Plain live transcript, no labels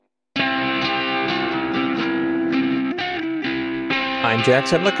I'm Jack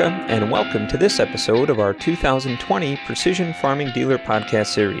Sedlicka, and welcome to this episode of our 2020 Precision Farming Dealer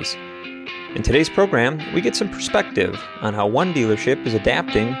Podcast Series. In today's program, we get some perspective on how one dealership is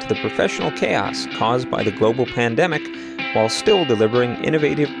adapting to the professional chaos caused by the global pandemic while still delivering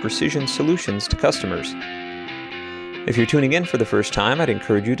innovative precision solutions to customers. If you're tuning in for the first time, I'd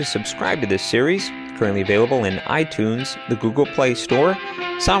encourage you to subscribe to this series, currently available in iTunes, the Google Play Store,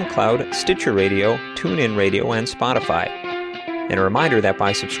 SoundCloud, Stitcher Radio, TuneIn Radio, and Spotify. And a reminder that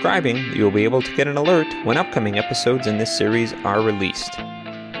by subscribing, you'll be able to get an alert when upcoming episodes in this series are released.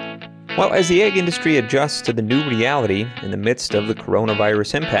 Well, as the ag industry adjusts to the new reality in the midst of the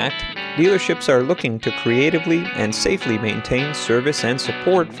coronavirus impact, dealerships are looking to creatively and safely maintain service and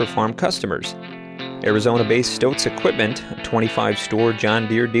support for farm customers. Arizona-based Stotz Equipment, a 25-store John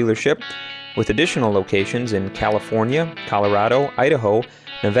Deere dealership with additional locations in California, Colorado, Idaho,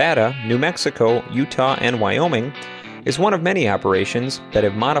 Nevada, New Mexico, Utah, and Wyoming, is one of many operations that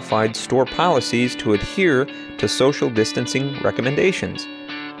have modified store policies to adhere to social distancing recommendations.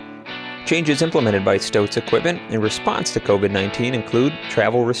 Changes implemented by Stotz Equipment in response to COVID-19 include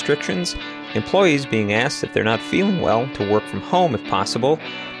travel restrictions, employees being asked if they're not feeling well to work from home if possible,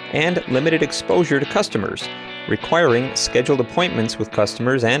 and limited exposure to customers, requiring scheduled appointments with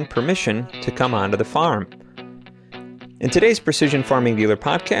customers and permission to come onto the farm. In today's Precision Farming Dealer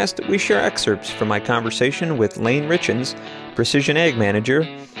podcast, we share excerpts from my conversation with Lane Richens, Precision Ag Manager,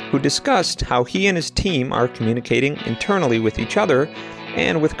 who discussed how he and his team are communicating internally with each other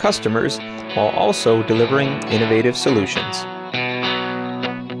and with customers while also delivering innovative solutions.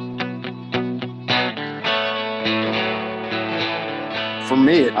 For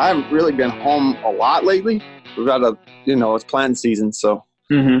me, I haven't really been home a lot lately. We've got it's planting season, so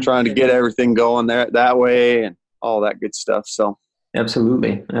trying to get everything going there that way and all that good stuff. So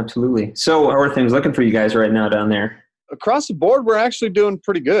Absolutely. So how are things looking for you guys right now down there? Across the board, we're actually doing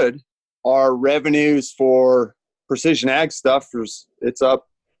pretty good. Our revenues for precision ag stuff it's up,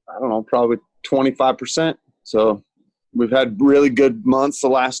 probably 25%. So we've had really good months the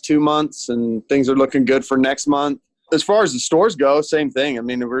last 2 months, and things are looking good for next month. As far as the stores go, same thing. I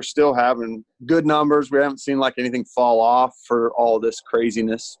mean, we're still having good numbers. We haven't seen like anything fall off for all this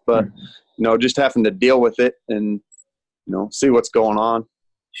craziness, but just having to deal with it and, see what's going on.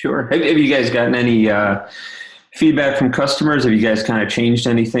 Sure. Have you guys gotten any feedback from customers? Have you guys kind of changed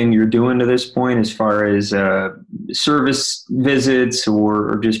anything you're doing to this point as far as service visits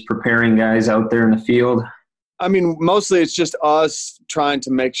or just preparing guys out there in the field? I mean, mostly it's just us trying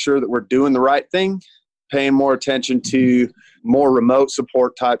to make sure that we're doing the right thing, paying more attention to more remote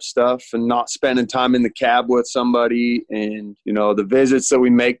support type stuff and not spending time in the cab with somebody. And, the visits that we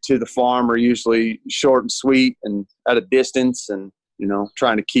make to the farm are usually short and sweet and at a distance and,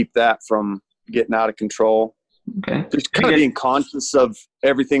 trying to keep that from getting out of control. Okay. Just kind of being conscious of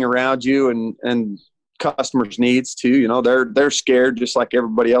everything around you and customers' needs too. They're scared just like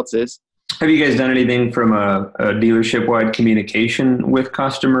everybody else is. Have you guys done anything from a dealership-wide communication with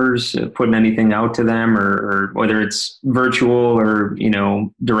customers, putting anything out to them or whether it's virtual or,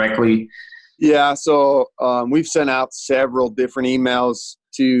 directly? Yeah, so we've sent out several different emails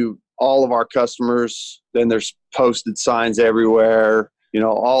to all of our customers. Then there's posted signs everywhere.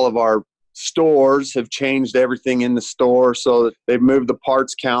 All of our stores have changed everything in the store. So that they've moved the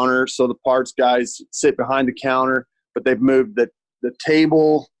parts counter. So the parts guys sit behind the counter, but they've moved the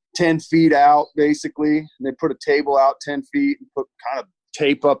table 10 feet out, basically. And they put a table out 10 feet and put kind of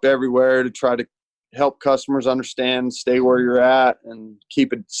tape up everywhere to try to help customers understand, stay where you're at and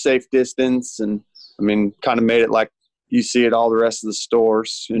keep a safe distance. And kind of made it like you see it all the rest of the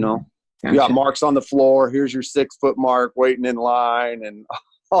stores, Gotcha. You got marks on the floor. Here's your 6-foot mark waiting in line and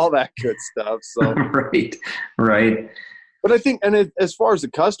all that good stuff. So Right. But I think, and as far as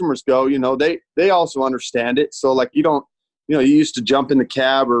the customers go, they also understand it. So like you used to jump in the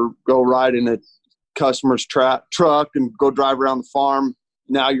cab or go ride in a customer's truck and go drive around the farm.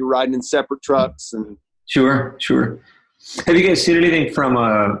 Now you're riding in separate trucks. And Sure. Have you guys seen anything from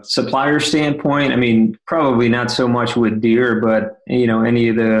a supplier standpoint? Probably not so much with Deere, but, any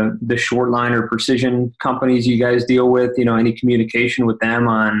of the short line or precision companies you guys deal with, any communication with them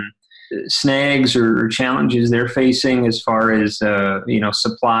on snags or challenges they're facing as far as,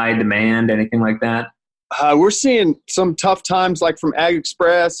 supply, demand, anything like that? We're seeing some tough times like from Ag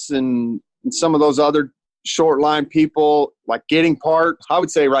Express and some of those other short line people, like getting parts. I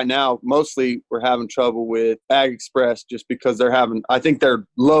would say right now, mostly we're having trouble with Ag Express just because I think they're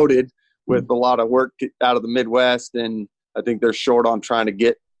loaded with a lot of work out of the Midwest. And I think they're short on trying to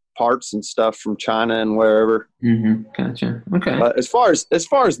get parts and stuff from China and wherever. Mm-hmm. Gotcha. Okay. But as far as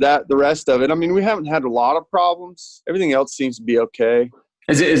that, the rest of it, I mean, we haven't had a lot of problems. Everything else seems to be okay.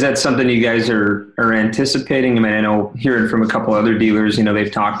 Is that something you guys are anticipating? I mean, I know hearing from a couple other dealers,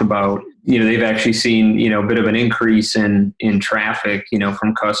 they've talked about, they've actually seen, a bit of an increase in traffic,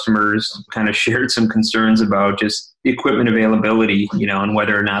 from customers, kind of shared some concerns about just the equipment availability, and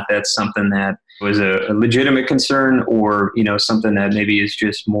whether or not that's something that was a legitimate concern or, something that maybe is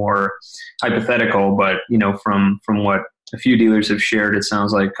just more hypothetical. But, from what a few dealers have shared, it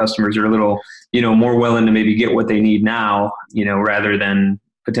sounds like customers are a little, more willing to maybe get what they need now, rather than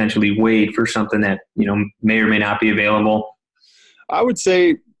potentially wait for something that, may or may not be available. I would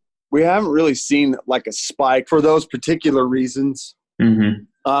say we haven't really seen like a spike for those particular reasons. Mm-hmm.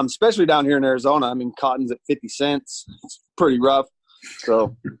 Especially down here in Arizona. I mean, cotton's at 50 cents. It's pretty rough.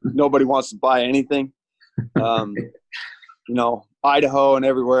 So nobody wants to buy anything. Idaho and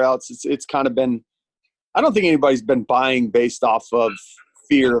everywhere else, it's kind of been, I don't think anybody's been buying based off of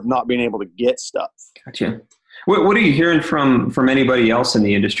fear of not being able to get stuff. Gotcha. What are you hearing from anybody else in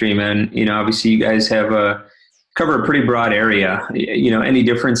the industry, man? Obviously you guys have cover a pretty broad area. Any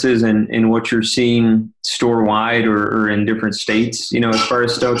differences in what you're seeing store-wide or in different states, as far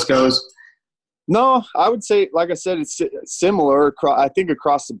as stouts goes? No, I would say, like I said, it's similar. I think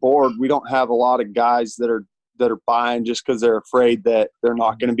across the board, we don't have a lot of guys that are buying just because they're afraid that they're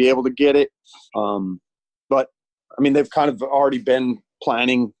not going to be able to get it. But I mean, they've kind of already been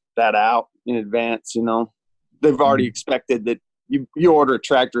planning that out in advance. They've already expected that you order a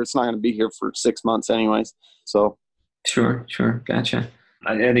tractor, it's not going to be here for 6 months anyways. So sure, gotcha.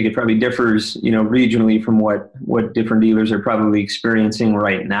 I think it probably differs, regionally from what different dealers are probably experiencing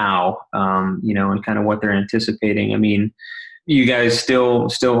right now, and kind of what they're anticipating. I mean, you guys still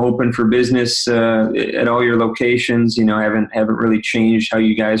open for business at all your locations? Haven't really changed how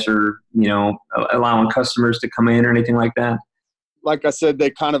you guys are, allowing customers to come in or anything like that? Like I said, they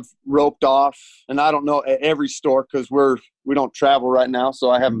kind of roped off, and I don't know at every store because we don't travel right now,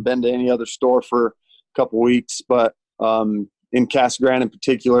 so I haven't been to any other store for a couple weeks. But in Casa Grande in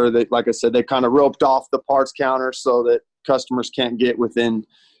particular, like I said, they kind of roped off the parts counter so that customers can't get within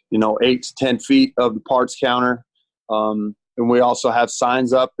 8 to 10 feet of the parts counter. And we also have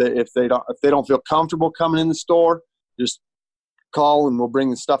signs up that if they don't feel comfortable coming in the store, just call and we'll bring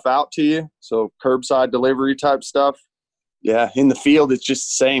the stuff out to you. So curbside delivery type stuff. Yeah, in the field, it's just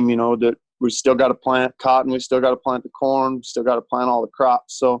the same, that we still got to plant cotton. We still got to plant the corn. We still got to plant all the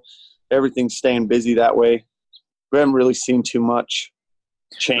crops. So everything's staying busy that way. We haven't really seen too much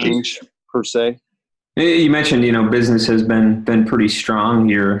change per se. You mentioned, business has been pretty strong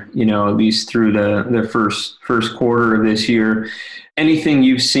here, at least through the first quarter of this year. Anything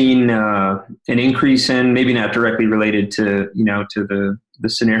you've seen an increase in, maybe not directly related to, to the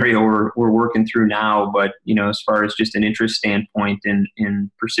scenario we're working through now, but, as far as just an interest standpoint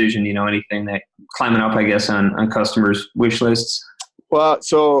in precision, anything that climbing up, I guess, on customers' wish lists? Well,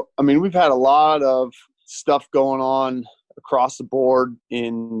 so, I mean, we've had a lot of stuff going on across the board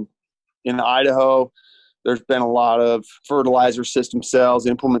in Idaho. There's been a lot of fertilizer system sales,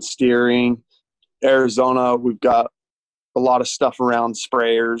 implement steering. Arizona, we've got a lot of stuff around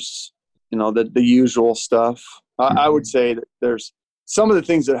sprayers, the usual stuff. I would say that there's some of the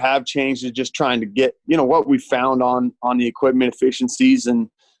things that have changed is just trying to get, what we found on the equipment efficiencies and,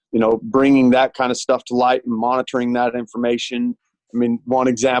 bringing that kind of stuff to light and monitoring that information. I mean, one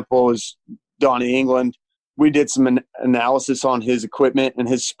example is Donnie England. We did some analysis on his equipment, and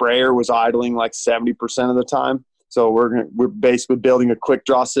his sprayer was idling like 70% of the time. So we're basically building a quick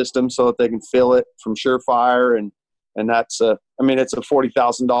draw system so that they can fill it from Surefire, and that's it's a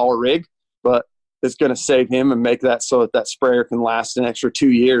 $40,000 rig, but it's going to save him and make that so that sprayer can last an extra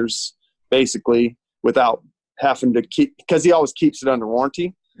 2 years, basically, without having to keep, because he always keeps it under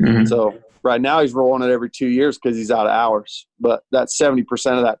warranty. Mm-hmm. So right now he's rolling it every 2 years because he's out of hours, but that 70%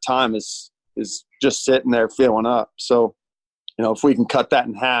 of that time is just sitting there filling up. So, if we can cut that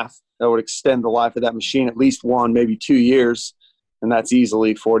in half, that would extend the life of that machine at least 1, maybe 2 years. And that's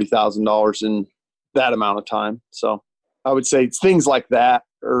easily $40,000 in that amount of time. So I would say it's things like that,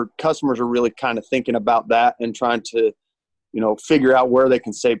 or customers are really kind of thinking about that and trying to, figure out where they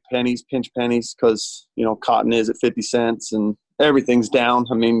can save pennies, pinch pennies, because, cotton is at 50 cents and everything's down.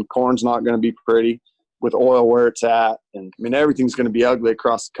 I mean, corn's not going to be pretty with oil where it's at. And I mean, everything's going to be ugly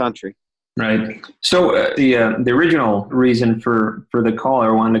across the country. Right. So the original reason for the call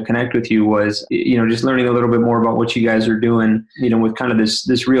or wanting to connect with you was, just learning a little bit more about what you guys are doing, with kind of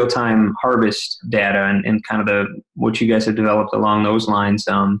this real time harvest data and kind of what you guys have developed along those lines.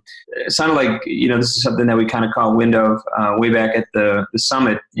 It sounded like, this is something that we kind of caught wind of way back at the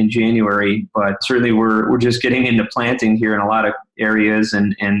summit in January, but certainly we're just getting into planting here in a lot of areas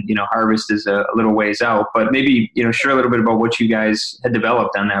and harvest is a little ways out, but maybe, share a little bit about what you guys had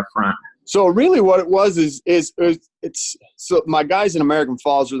developed on that front. So really what it was is so my guys in American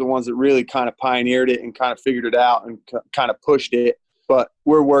Falls are the ones that really kind of pioneered it and kind of figured it out and kind of pushed it. But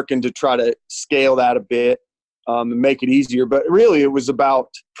we're working to try to scale that a bit and make it easier. But really it was about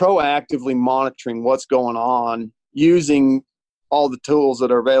proactively monitoring what's going on using all the tools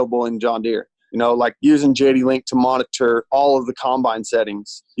that are available in John Deere. Like using JD Link to monitor all of the combine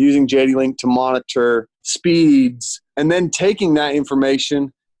settings, using JD Link to monitor speeds, and then taking that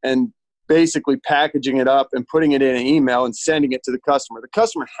information and basically packaging it up and putting it in an email and sending it to the customer. The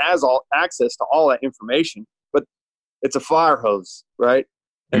customer has all access to all that information, but it's a fire hose, right?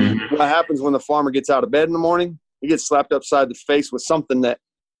 And what happens when the farmer gets out of bed in the morning? He gets slapped upside the face with something that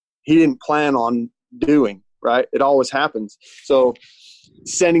he didn't plan on doing, right? It always happens. So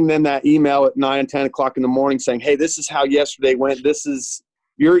sending them that email at 9, 10 o'clock in the morning saying, hey, this is how yesterday went.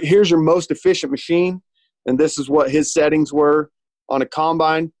 Here's your most efficient machine, and this is what his settings were on a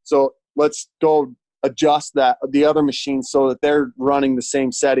combine. So let's go adjust the other machines so that they're running the same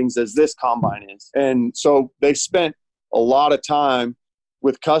settings as this combine is. And so they spent a lot of time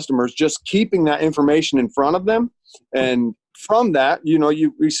with customers just keeping that information in front of them. And from that,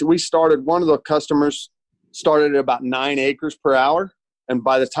 we started, one of the customers started at about 9 acres per hour. And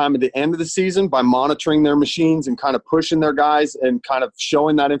by the time of the end of the season, by monitoring their machines and kind of pushing their guys and kind of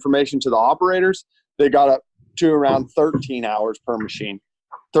showing that information to the operators, they got up to around 13 hours per machine.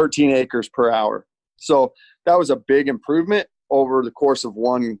 13 acres per hour. So that was a big improvement over the course of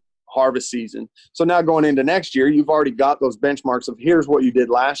one harvest season. So now going into next year, you've already got those benchmarks of here's what you did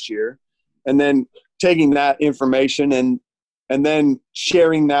last year, and then taking that information and then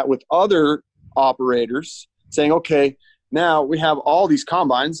sharing that with other operators saying, okay, now we have all these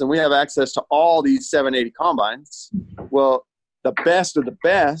combines and we have access to all these 780 combines. Well, the best of the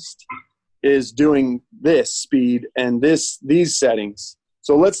best is doing this speed and these settings.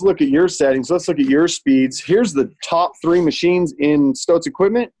 So let's look at your settings. Let's look at your speeds. Here's the top 3 machines in Stoats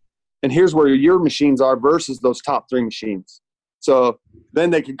equipment, and here's where your machines are versus those top 3 machines. So then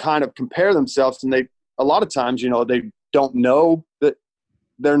they can kind of compare themselves, and a lot of times, they don't know that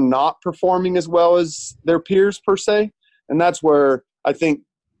they're not performing as well as their peers per se. And that's where I think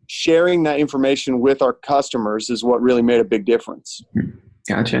sharing that information with our customers is what really made a big difference.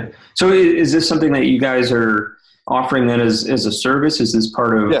 Gotcha. So is this something that you guys are offering that as a service? Is this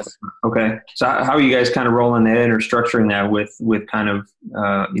part of? Yes. Okay. So how are you guys kind of rolling that in or structuring that with kind of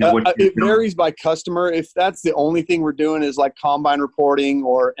what it varies by customer. If that's the only thing we're doing is like combine reporting,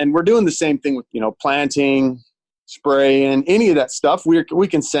 and we're doing the same thing with planting, spraying, any of that stuff, we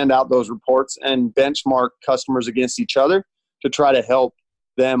can send out those reports and benchmark customers against each other to try to help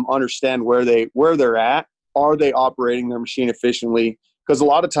them understand where they're at. Are they operating their machine efficiently? Because a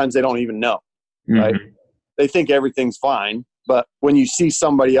lot of times they don't even know, right? They think everything's fine, but when you see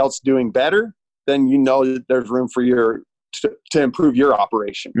somebody else doing better, then you know that there's room for to improve your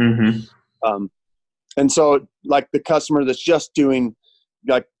operation. And so, like the customer that's just doing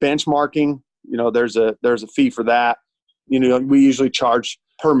like benchmarking, there's a fee for that. We usually charge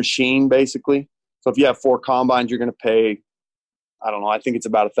per machine basically. So if you have 4 combines, you're going to pay, I don't know, I think it's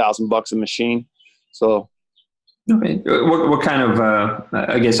about $1,000 a machine. So. Okay. What kind of,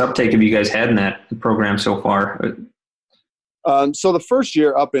 uptake have you guys had in that program so far? So the first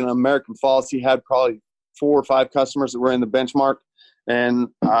year up in American Falls, he had probably 4 or 5 customers that were in the benchmark. And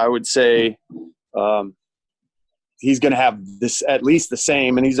I would say he's going to have this at least the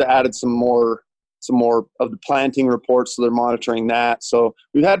same. And he's added some more of the planting reports, so they're monitoring that. So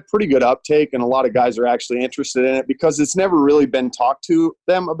we've had pretty good uptake, and a lot of guys are actually interested in it because it's never really been talked to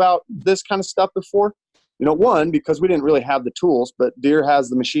them about this kind of stuff before. One, because we didn't really have the tools, but Deere has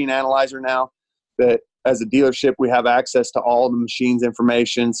the machine analyzer now that as a dealership, we have access to all the machine's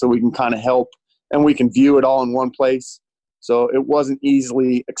information, so we can kind of help and we can view it all in one place. So it wasn't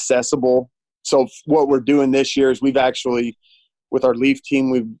easily accessible. So what we're doing this year is we've actually, with our Leaf team,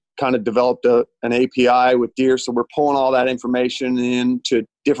 we've kind of developed an API with Deere. So we're pulling all that information into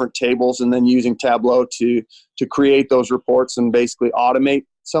different tables and then using Tableau to create those reports and basically automate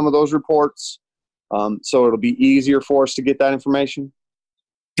some of those reports. So it'll be easier for us to get that information.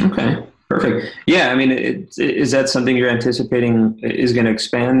 Okay. Perfect. Yeah, I mean, is that something you're anticipating is going to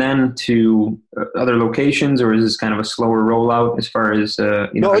expand then to other locations, or is this kind of a slower rollout as far as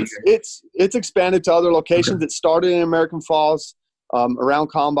No, it's expanded to other locations. Okay. It started in American Falls, around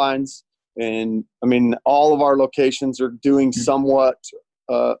combines, and I mean, all of our locations are doing somewhat,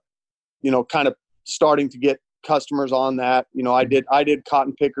 kind of starting to get customers on that. I did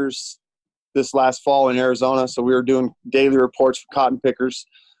cotton pickers this last fall in Arizona, so we were doing daily reports for cotton pickers.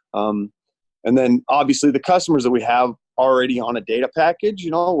 And then obviously the customers that we have already on a data package,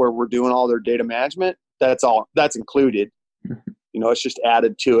 where we're doing all their data management, that's included. It's just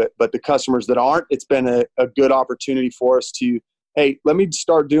added to it. But the customers that aren't, it's been a good opportunity for us to, hey, let me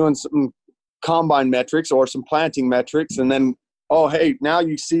start doing some combine metrics or some planting metrics. And then, oh, hey, now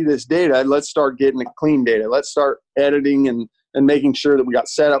you see this data. Let's start getting a clean data. Let's start editing and making sure that we got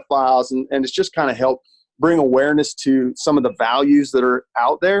setup files. And it's just kind of helped bring awareness to some of the values that are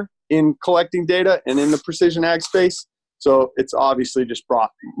out there in collecting data and in the precision ag space. So it's obviously just brought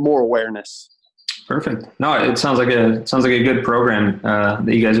more awareness. Perfect. No, it sounds like a good program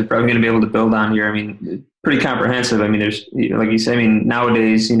that you guys are probably going to be able to build on here. I mean, pretty comprehensive. I mean, there's, like you said, I mean,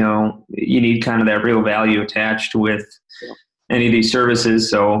 nowadays, you need kind of that real value attached with any of these services.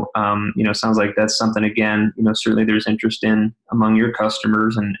 So, sounds like that's something, again, certainly there's interest in among your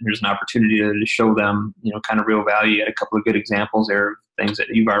customers, and there's an opportunity to show them, kind of real value. You had a couple of good examples there of things that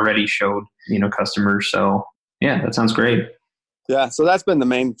you've already showed, customers. So yeah, that sounds great. Yeah. So that's been the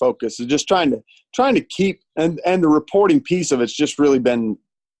main focus, is just trying to keep, and the reporting piece of it's just really been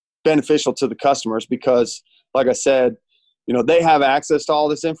beneficial to the customers because, like I said, they have access to all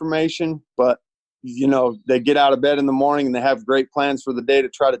this information, but they get out of bed in the morning and they have great plans for the day to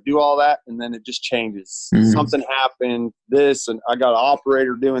try to do all that. And then it just changes. Mm-hmm. Something happened, and I got an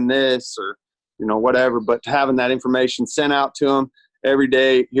operator doing this or, whatever, but having that information sent out to them every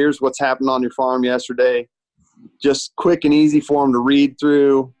day. Here's what's happened on your farm yesterday. Just quick and easy for them to read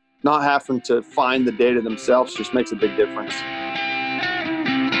through, not having to find the data themselves just makes a big difference.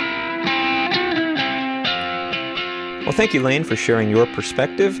 Well, thank you, Lane, for sharing your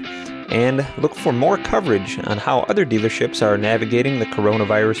perspective. And look for more coverage on how other dealerships are navigating the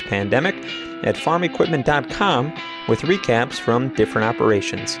coronavirus pandemic at farmequipment.com with recaps from different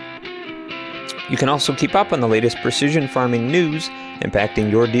operations. You can also keep up on the latest precision farming news impacting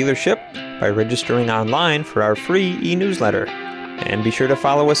your dealership by registering online for our free e-newsletter. And be sure to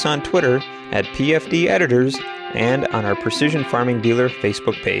follow us on Twitter at PFD Editors and on our Precision Farming Dealer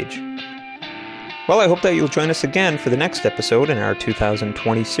Facebook page. Well, I hope that you'll join us again for the next episode in our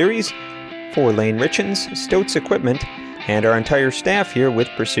 2020 series. For Lane Richens, Stoats Equipment, and our entire staff here with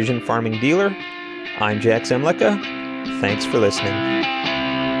Precision Farming Dealer, I'm Jack Zemlicka. Thanks for listening.